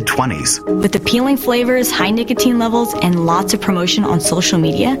through their mid-20s. With appealing flavors, high nicotine levels, and lots of promotion on social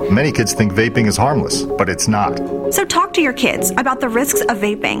media. Many kids think vaping is harmless, but it's not. So talk to your kids about the risks of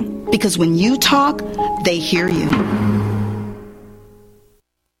vaping. Because when you talk, they hear you.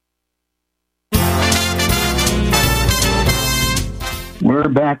 We're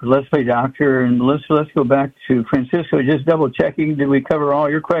back with Let's Play Doctor, and let's go back to Francisco. Just double-checking, did we cover all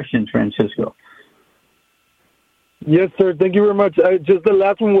your questions, Francisco? Yes, sir. Thank you very much. Just the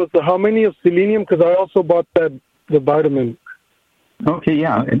last one was how many of selenium, because I also bought the vitamin. Okay,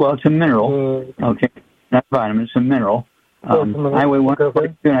 yeah. Well, it's a mineral. Okay, not vitamin, it's a mineral. I weigh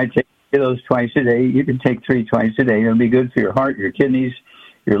 142, and I take those twice a day. You can take 3 twice a day. It'll be good for your heart, your kidneys,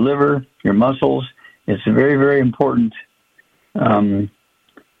 your liver, your muscles. It's a very, very important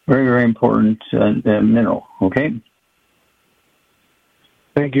mineral, okay?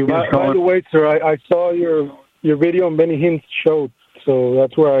 Thank you. By the way, sir, I saw your video on Benny Hinn's show, so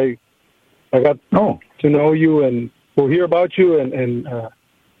that's where I got to know you and hear about you, and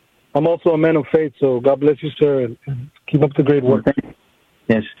I'm also a man of faith, so God bless you, sir, and keep up the great work.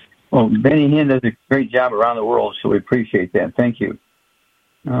 Yes. Well, Benny Hinn does a great job around the world, so we appreciate that. Thank you.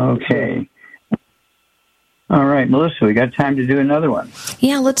 Okay. All right, Melissa, we got time to do another one.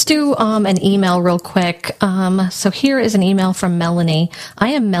 Yeah, let's do an email real quick. So here is an email from Melanie.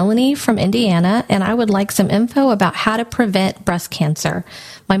 I am Melanie from Indiana, and I would like some info about how to prevent breast cancer.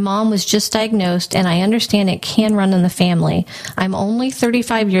 My mom was just diagnosed, and I understand it can run in the family. I'm only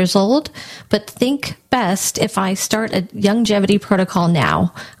 35 years old, but think best if I start a longevity protocol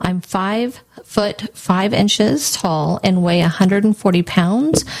now. I'm 5 foot 5 inches tall and weigh 140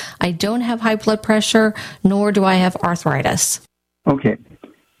 pounds. I don't have high blood pressure, nor do I have arthritis. Okay.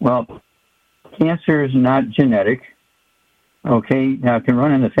 Well, cancer is not genetic. Okay. Now, it can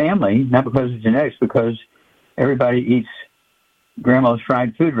run in the family, not because of genetics, because everybody eats grandma's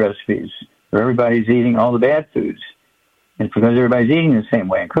fried food recipes, or everybody's eating all the bad foods. It's because everybody's eating the same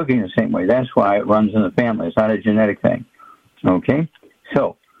way and cooking the same way. That's why it runs in the family. It's not a genetic thing. Okay?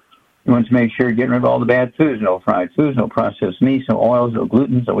 So, you want to make sure you're getting rid of all the bad foods. No fried foods, no processed meats, no oils, no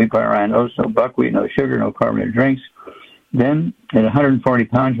gluten, no wheat, barley, no oats, no buckwheat, no sugar, no carbonated drinks. Then, at 140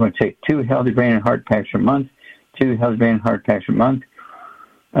 pounds, you want to take 2 healthy brain and heart packs a month. 2 healthy brain and heart packs a month.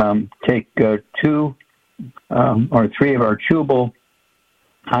 Take 2 or 3 of our chewable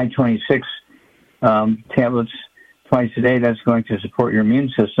I-26 tablets twice a day. That's going to support your immune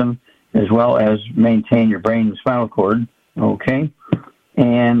system as well as maintain your brain and spinal cord. Okay,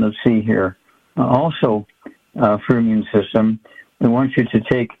 and let's see here. Also, for your immune system, we want you to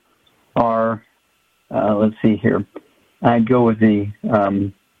take our. Let's see here. I'd go with the.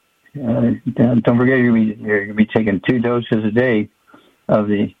 Don't forget, you're going to be taking 2 doses a day of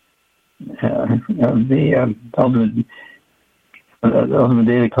the Ultimate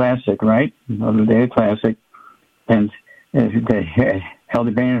Daily Classic, right? Ultimate Daily Classic, and the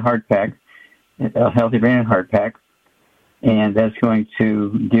Healthy Brain and Heart Pack, Healthy Brain and Heart Pack, and that's going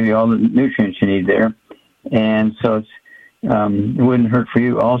to give you all the nutrients you need there. And so it wouldn't hurt for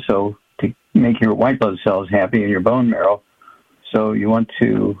you also to make your white blood cells happy and your bone marrow. So you're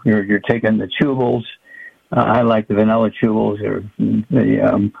taking the chewables. I like the vanilla chewables or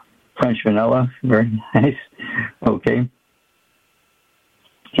the French vanilla, very nice. Okay.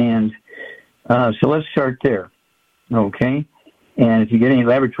 And so let's start there. Okay. And if you get any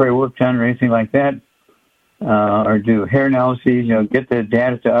laboratory work done or anything like that, or do hair analyses, get the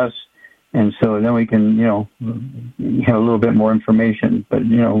data to us. And so then we can, have a little bit more information. But,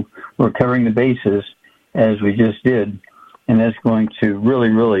 we're covering the bases as we just did. And that's going to really,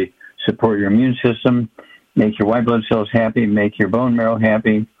 really support your immune system, make your white blood cells happy, make your bone marrow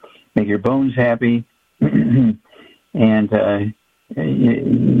happy, make your bones happy. And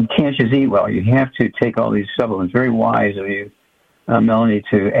you can't just eat well. You have to take all these supplements. Very wise of you, Melanie,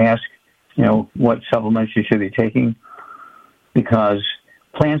 to ask, what supplements you should be taking, because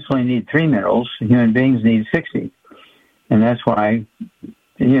plants only need 3 minerals, human beings need 60. And that's why,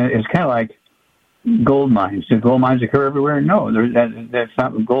 it's kind of like gold mines. Do gold mines occur everywhere? No.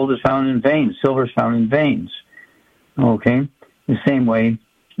 Gold is found in veins. Silver is found in veins. Okay? The same way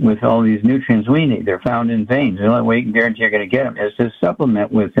with all these nutrients we need. They're found in veins. The only way you can guarantee you're going to get them is to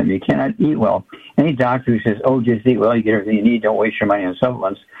supplement with them. You cannot eat well. Any doctor who says, just eat well, you get everything you need, don't waste your money on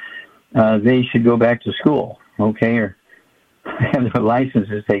supplements, they should go back to school, okay, or have their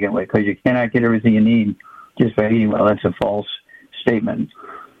licenses taken away, because you cannot get everything you need just by eating well. That's a false statement.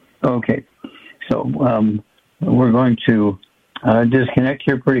 Okay, so we're going to disconnect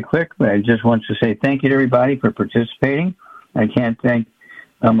here pretty quick, but I just want to say thank you to everybody for participating. I can't thank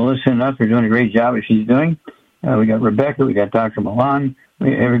Melissa enough for doing a great job as she's doing. We got Rebecca, we got Dr. Milan,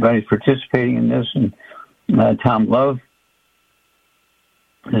 everybody's participating in this, and Tom Love.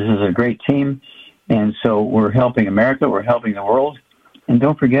 This is a great team, and so we're helping America, we're helping the world, and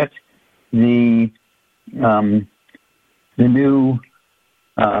don't forget the new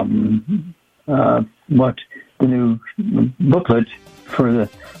booklet for the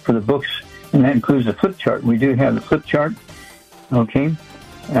books, and that includes the flip chart. We do have the flip chart, okay,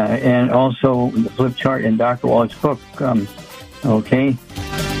 and also the flip chart in Dr. Wallach's book, okay.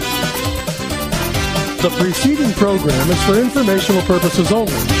 The preceding program is for informational purposes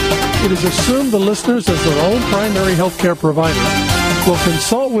only. It is assumed the listeners, as their own primary health care provider, will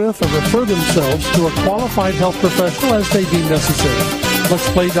consult with or refer themselves to a qualified health professional as they deem necessary. Let's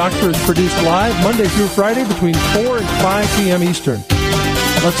Play Doctor is produced live Monday through Friday between 4 and 5 p.m. Eastern.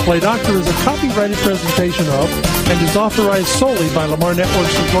 Let's Play Doctor is a copyrighted presentation of and is authorized solely by Lamar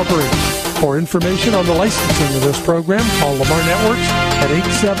Networks Incorporated. For information on the licensing of this program, call Lamar Networks at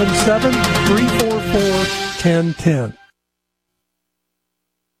 877-344-1010.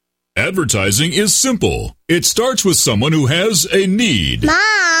 Advertising is simple. It starts with someone who has a need.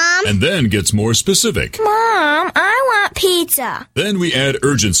 Mom! And then gets more specific. Mom, I want pizza. Then we add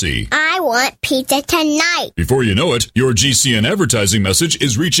urgency. I want pizza tonight. Before you know it, your GCN advertising message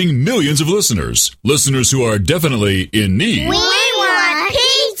is reaching millions of listeners. Listeners who are definitely in need. We want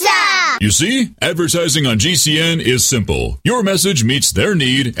pizza! You see, advertising on GCN is simple. Your message meets their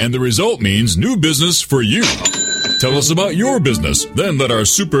need, and the result means new business for you. Tell us about your business. Then let our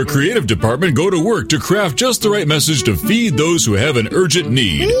super creative department go to work to craft just the right message to feed those who have an urgent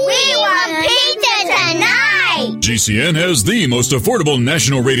need. We want pizza tonight! GCN has the most affordable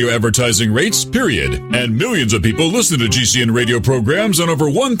national radio advertising rates, period. And millions of people listen to GCN radio programs on over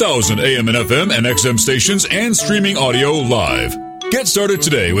 1,000 AM and FM and XM stations and streaming audio live. Get started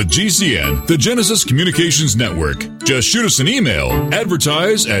today with GCN, the Genesis Communications Network. Just shoot us an email,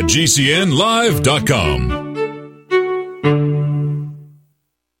 advertise@gcnlive.com.